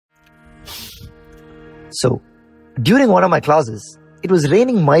So, during one of my classes, it was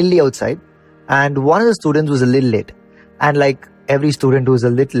raining mildly outside and one of the students was a little late. And like every student who was a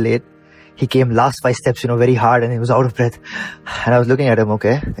little late, he came last 5 steps, very hard, and he was out of breath. And I was looking at him,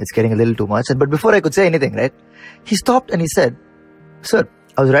 okay, it's getting a little too much. But before I could say anything, right, he stopped and he said, "Sir,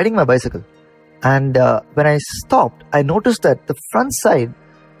 I was riding my bicycle. And when I stopped, I noticed that the front side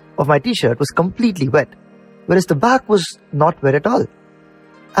of my t-shirt was completely wet, whereas the back was not wet at all."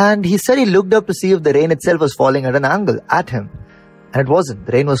 And he said he looked up to see if the rain itself was falling at an angle at him. And it wasn't.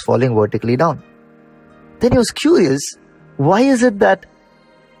 The rain was falling vertically down. Then he was curious, why is it that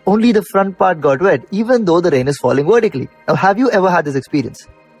only the front part got wet, even though the rain is falling vertically? Now, have you ever had this experience?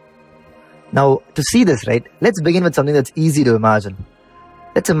 Now, to see this, right, let's begin with something that's easy to imagine.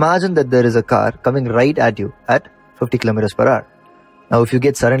 Let's imagine that there is a car coming right at you at 50 kilometers per hour. Now, if you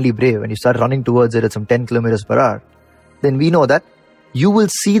get suddenly brave and you start running towards it at some 10 kilometers per hour, then we know that you will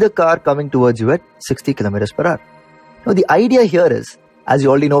see the car coming towards you at 60 kilometers per hour. Now, the idea here is, as you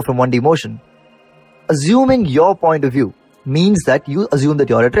already know from 1D motion, assuming your point of view means that you assume that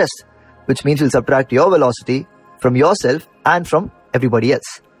you're at rest, which means you'll subtract your velocity from yourself and from everybody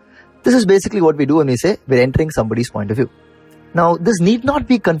else. This is basically what we do when we say we're entering somebody's point of view. Now, this need not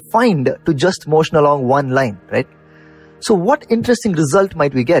be confined to just motion along one line, right? So what interesting result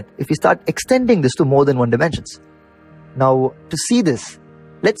might we get if we start extending this to more than one dimensions? Now, to see this,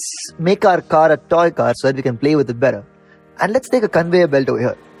 let's make our car a toy car so that we can play with it better. And let's take a conveyor belt over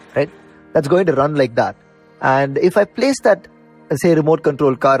here, right? That's going to run like that. And if I place that, say, remote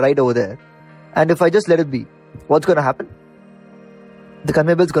control car right over there, and if I just let it be, what's going to happen? The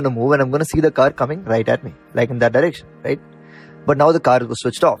conveyor belt is going to move and I'm going to see the car coming right at me, like in that direction, right? But now the car was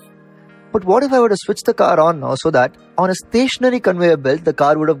switched off. But what if I were to switch the car on now so that on a stationary conveyor belt, the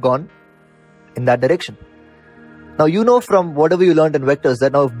car would have gone in that direction? Now, you know from whatever you learned in vectors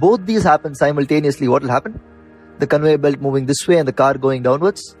that now if both these happen simultaneously, what will happen? The conveyor belt moving this way and the car going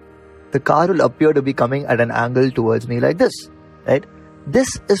downwards, the car will appear to be coming at an angle towards me like this, right?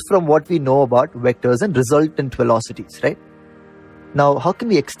 This is from what we know about vectors and resultant velocities, right? Now, how can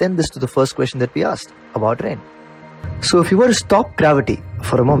we extend this to the first question that we asked about rain? So if you were to stop gravity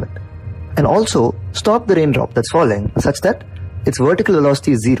for a moment and also stop the raindrop that's falling such that its vertical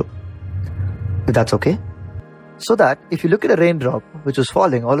velocity is 0, if that's okay. So that if you look at a raindrop which was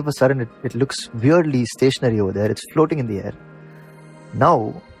falling, all of a sudden it looks weirdly stationary over there. It's floating in the air.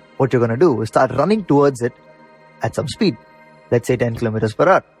 Now, what you're going to do is start running towards it at some speed. Let's say 10 kilometers per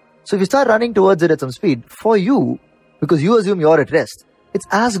hour. So if you start running towards it at some speed, for you, because you assume you're at rest, it's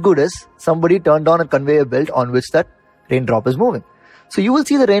as good as somebody turned on a conveyor belt on which that raindrop is moving. So you will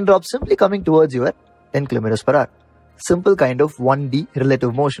see the raindrop simply coming towards you at 10 kilometers per hour. Simple kind of 1D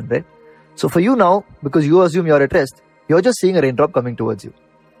relative motion, right? So for you now, because you assume you're at rest, you're just seeing a raindrop coming towards you.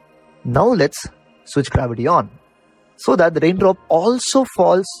 Now let's switch gravity on so that the raindrop also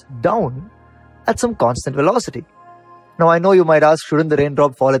falls down at some constant velocity. Now I know you might ask, shouldn't the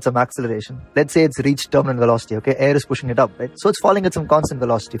raindrop fall at some acceleration? Let's say it's reached terminal velocity, okay? Air is pushing it up, right? So it's falling at some constant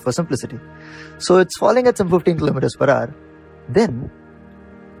velocity for simplicity. So it's falling at some 15 kilometers per hour. Then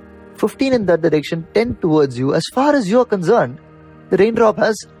 15 in that direction, 10 towards you. As far as you're concerned, the raindrop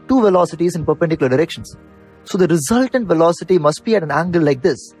has 2 velocities in perpendicular directions. So the resultant velocity must be at an angle like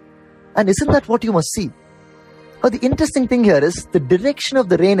this. And isn't that what you must see? Now the interesting thing here is the direction of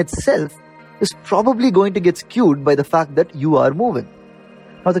the rain itself is probably going to get skewed by the fact that you are moving.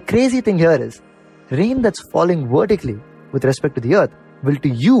 Now the crazy thing here is rain that's falling vertically with respect to the earth will to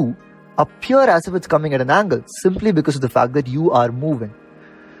you appear as if it's coming at an angle simply because of the fact that you are moving.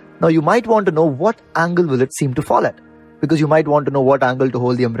 Now you might want to know what angle will it seem to fall at, because you might want to know what angle to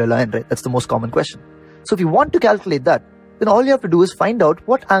hold the umbrella in, right? That's the most common question. So if you want to calculate that, then all you have to do is find out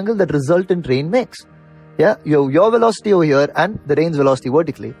what angle that resultant rain makes. Yeah, you have your velocity over here and the rain's velocity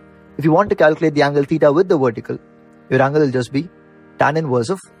vertically. If you want to calculate the angle theta with the vertical, your angle will just be tan inverse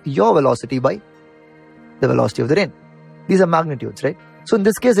of your velocity by the velocity of the rain. These are magnitudes, right? So in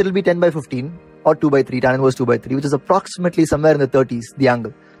this case, it will be 10 by 15 or 2 by 3, tan inverse 2 by 3, which is approximately somewhere in the 30s, the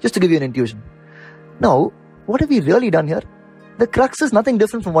angle, just to give you an intuition. Now, what have we really done here? The crux is nothing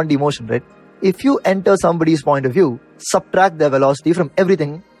different from 1D motion, right? If you enter somebody's point of view, subtract their velocity from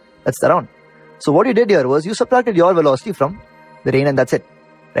everything that's around. So what you did here was you subtracted your velocity from the rain and that's it,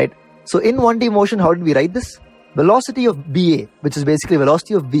 right? So in 1D motion, how did we write this? Velocity of BA, which is basically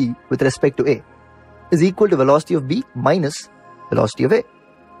velocity of B with respect to A, is equal to velocity of B minus velocity of A.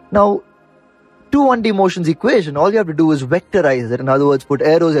 Now, to 1D motion's equation, all you have to do is vectorize it. In other words, put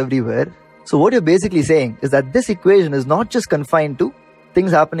arrows everywhere. So what you're basically saying is that this equation is not just confined to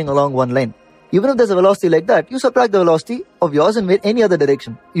things happening along one line. Even if there's a velocity like that, you subtract the velocity of yours in any other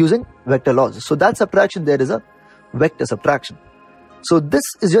direction using vector laws. So that subtraction there is a vector subtraction. So this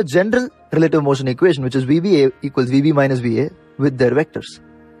is your general relative motion equation, which is VBA equals VB minus VA with their vectors.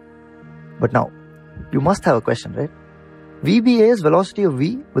 But now, you must have a question, right? VBA is velocity of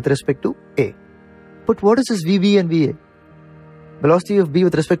V with respect to A. But what is this VB and VA? Velocity of B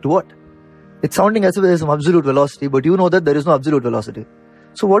with respect to what? It's sounding as if there is some absolute velocity, but you know that there is no absolute velocity.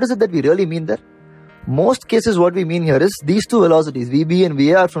 So what is it that we really mean there? Most cases what we mean here is these two velocities, VB and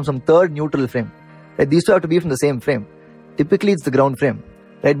VA, are from some third neutral frame. Right? These two have to be from the same frame. Typically it's the ground frame.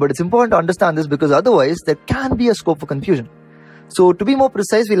 Right? But it's important to understand this because otherwise there can be a scope for confusion. So to be more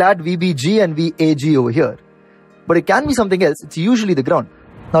precise, we'll add VBG and VAG over here. But it can be something else. It's usually the ground.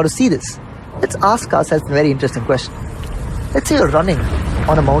 Now to see this, let's ask ourselves a very interesting question. Let's say you're running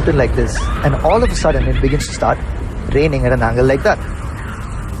on a mountain like this and all of a sudden it begins to start raining at an angle like that.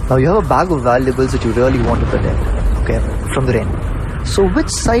 Now you have a bag of valuables that you really want to protect, okay, from the rain. So which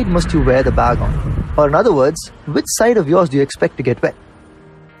side must you wear the bag on? Or in other words, which side of yours do you expect to get wet?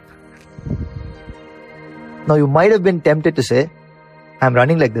 Now you might have been tempted to say, I'm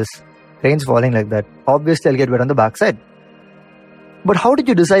running like this, rain's falling like that, obviously I'll get wet on the back side. But how did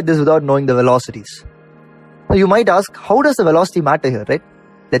you decide this without knowing the velocities? Now you might ask, how does the velocity matter here, right?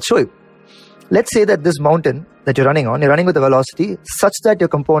 Let's show you. Let's say that this mountain that you're running on, you're running with a velocity such that your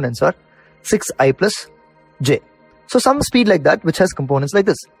components are 6i plus j. So some speed like that which has components like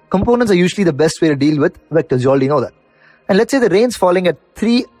this. Components are usually the best way to deal with vectors, you already know that. And let's say the rain's falling at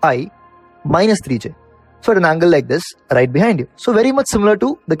 3i minus 3j. So at an angle like this, right behind you. So very much similar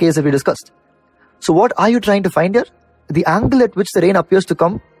to the case that we discussed. So what are you trying to find here? The angle at which the rain appears to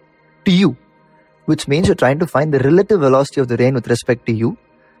come to you, which means you're trying to find the relative velocity of the rain with respect to you,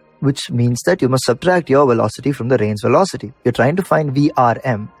 which means that you must subtract your velocity from the rain's velocity. You're trying to find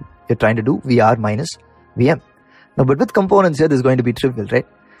VRM. You're trying to do VR minus VM. Now, but with components here, this is going to be trivial, right?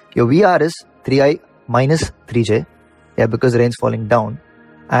 Your VR is 3i minus 3j, yeah, because the rain's falling down.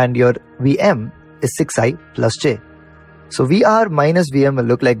 And your VM is 6i plus j. So VR minus VM will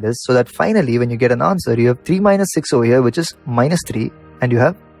look like this, so that finally, when you get an answer, you have 3 minus 6 over here, which is minus 3, and you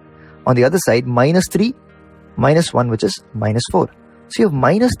have, on the other side, minus 3, minus 1, which is minus 4. So you have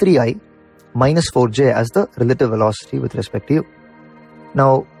minus 3i minus 4j as the relative velocity with respect to you.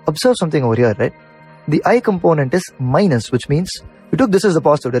 Now, observe something over here, right? The I component is minus, which means you took this as the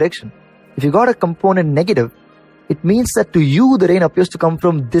positive direction. If you got a component negative, it means that to you, the rain appears to come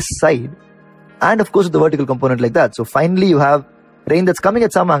from this side. And of course, the vertical component like that. So finally, you have rain that's coming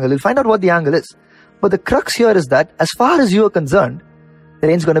at some angle. You'll find out what the angle is. But the crux here is that as far as you are concerned, the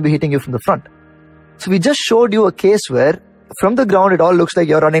rain's going to be hitting you from the front. So we just showed you a case where from the ground, it all looks like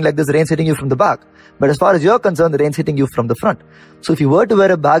you're running like this, the rain's hitting you from the back. But as far as you're concerned, the rain's hitting you from the front. So if you were to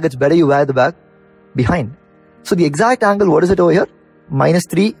wear a bag, it's better you wear the bag behind. So the exact angle, what is it over here? Minus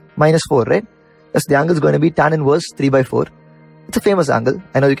 3, minus 4, right? Yes, the angle is going to be tan inverse 3 by 4. It's a famous angle.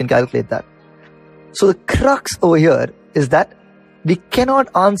 I know you can calculate that. So the crux over here is that we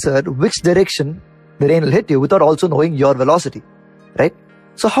cannot answer which direction the rain will hit you without also knowing your velocity, right?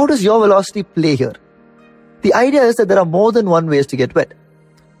 So how does your velocity play here? The idea is that there are more than one ways to get wet.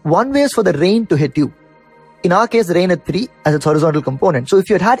 One way is for the rain to hit you. In our case, the rain at 3 as its horizontal component. So if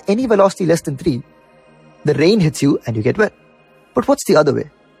you had any velocity less than 3, the rain hits you and you get wet. But what's the other way?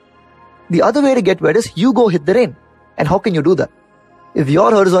 The other way to get wet is you go hit the rain. And how can you do that? If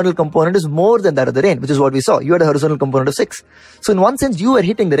your horizontal component is more than that of the rain, which is what we saw, you had a horizontal component of 6. So in one sense, you were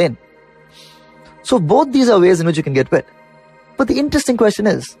hitting the rain. So both these are ways in which you can get wet. But the interesting question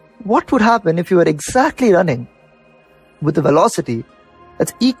is, what would happen if you were exactly running with a velocity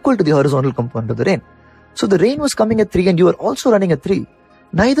that's equal to the horizontal component of the rain? So the rain was coming at 3 and you were also running at 3.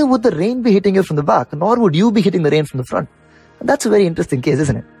 Neither would the rain be hitting you from the back, nor would you be hitting the rain from the front. And that's a very interesting case,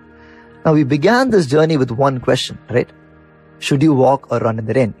 isn't it? Now we began this journey with one question, right? Should you walk or run in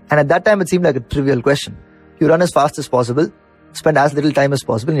the rain? And at that time, it seemed like a trivial question. You run as fast as possible, spend as little time as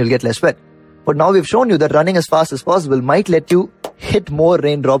possible, and you'll get less wet. But now we've shown you that running as fast as possible might let you hit more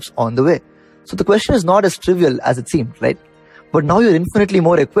raindrops on the way. So the question is not as trivial as it seemed, right? But now you're infinitely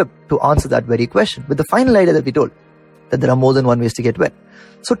more equipped to answer that very question with the final idea that we told, that there are more than one ways to get wet.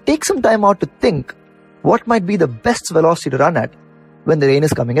 So take some time out to think what might be the best velocity to run at when the rain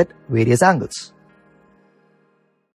is coming at various angles.